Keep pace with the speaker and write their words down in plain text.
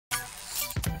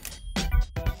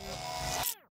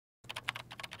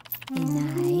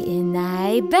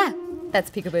Inai, ba.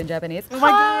 That's peekaboo in Japanese. Oh my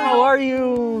God, how are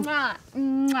you? Mwah,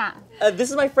 mwah. This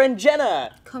is my friend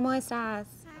Jenna. ¿Cómo estás?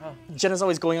 Jenna's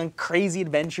always going on crazy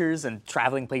adventures and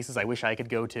traveling places I wish I could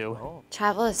go to. Oh.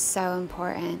 Travel is so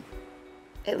important.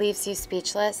 It leaves you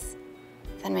speechless,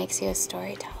 then makes you a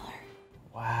storyteller.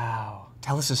 Wow.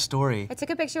 Tell us a story. I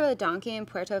took a picture with a donkey in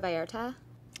Puerto Vallarta.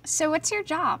 So what's your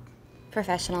job?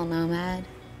 Professional nomad.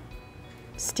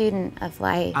 Student of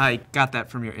life. I got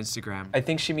that from your Instagram. I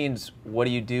think she means, what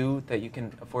do you do that you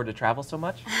can afford to travel so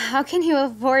much? How can you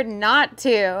afford not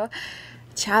to?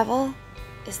 Travel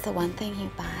is the one thing you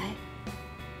buy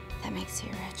that makes you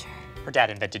richer. Her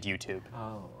dad invented YouTube.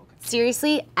 Oh, okay.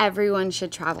 Seriously, everyone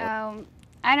should travel.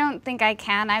 I don't think I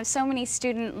can. I have so many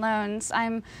student loans.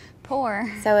 I'm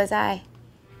poor. So was I.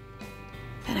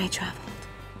 Then I traveled.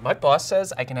 My boss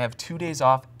says I can have 2 days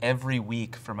off every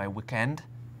week for my weekend.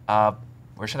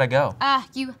 Where should I go?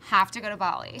 You have to go to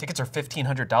Bali. Tickets are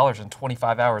 $1,500 and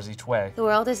 25 hours each way. The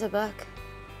world is a book,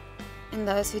 and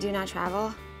those who do not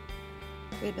travel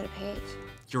read but a page.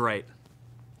 You're right.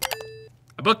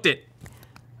 I booked it.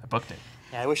 I booked it.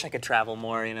 Yeah, I wish I could travel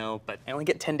more, you know, but I only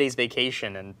get 10 days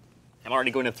vacation and I'm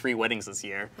already going to 3 weddings this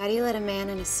year. How do you let a man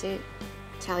in a suit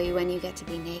tell you when you get to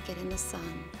be naked in the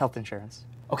sun? Health insurance.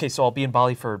 Okay, so I'll be in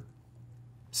Bali for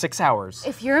 6 hours.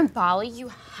 If you're in Bali, you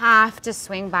have to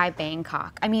swing by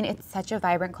Bangkok. I mean, it's such a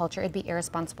vibrant culture, it'd be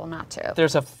irresponsible not to.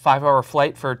 There's a 5-hour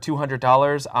flight for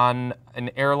 $200 on an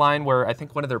airline where I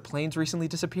think one of their planes recently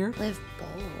disappeared. Live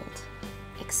bold,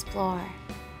 explore,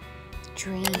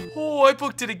 dream. Oh, I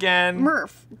booked it again.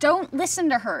 Murph, don't listen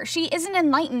to her. She isn't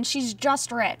enlightened, she's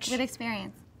just rich. With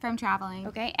experience from traveling.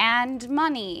 Okay, and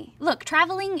money. Look,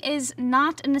 traveling is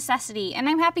not a necessity, and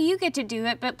I'm happy you get to do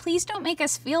it, but please don't make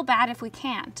us feel bad if we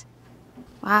can't.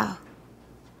 Wow.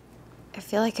 I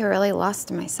feel like I really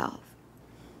lost myself.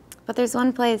 But there's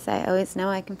one place I always know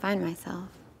I can find myself.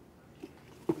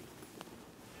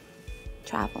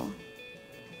 Travel.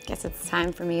 Guess it's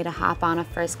time for me to hop on a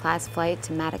first-class flight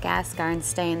to Madagascar and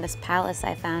stay in this palace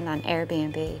I found on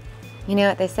Airbnb. You know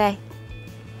what they say?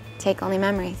 Take only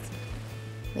memories.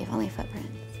 Leave only footprints.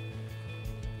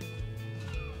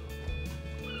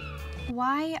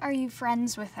 Why are you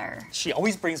friends with her? She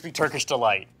always brings me Turkish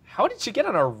delight. How did she get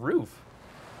on our roof?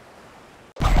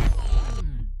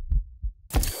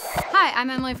 Hi, I'm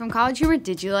Emily from College Humor.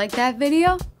 Did you like that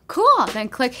video? Cool, then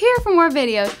click here for more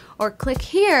videos, or click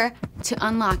here to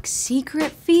unlock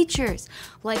secret features,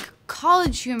 like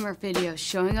College Humor videos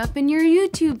showing up in your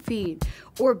YouTube feed,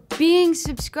 or being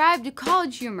subscribed to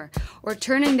College Humor, or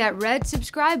turning that red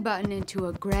subscribe button into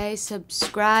a gray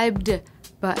subscribed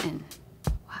button.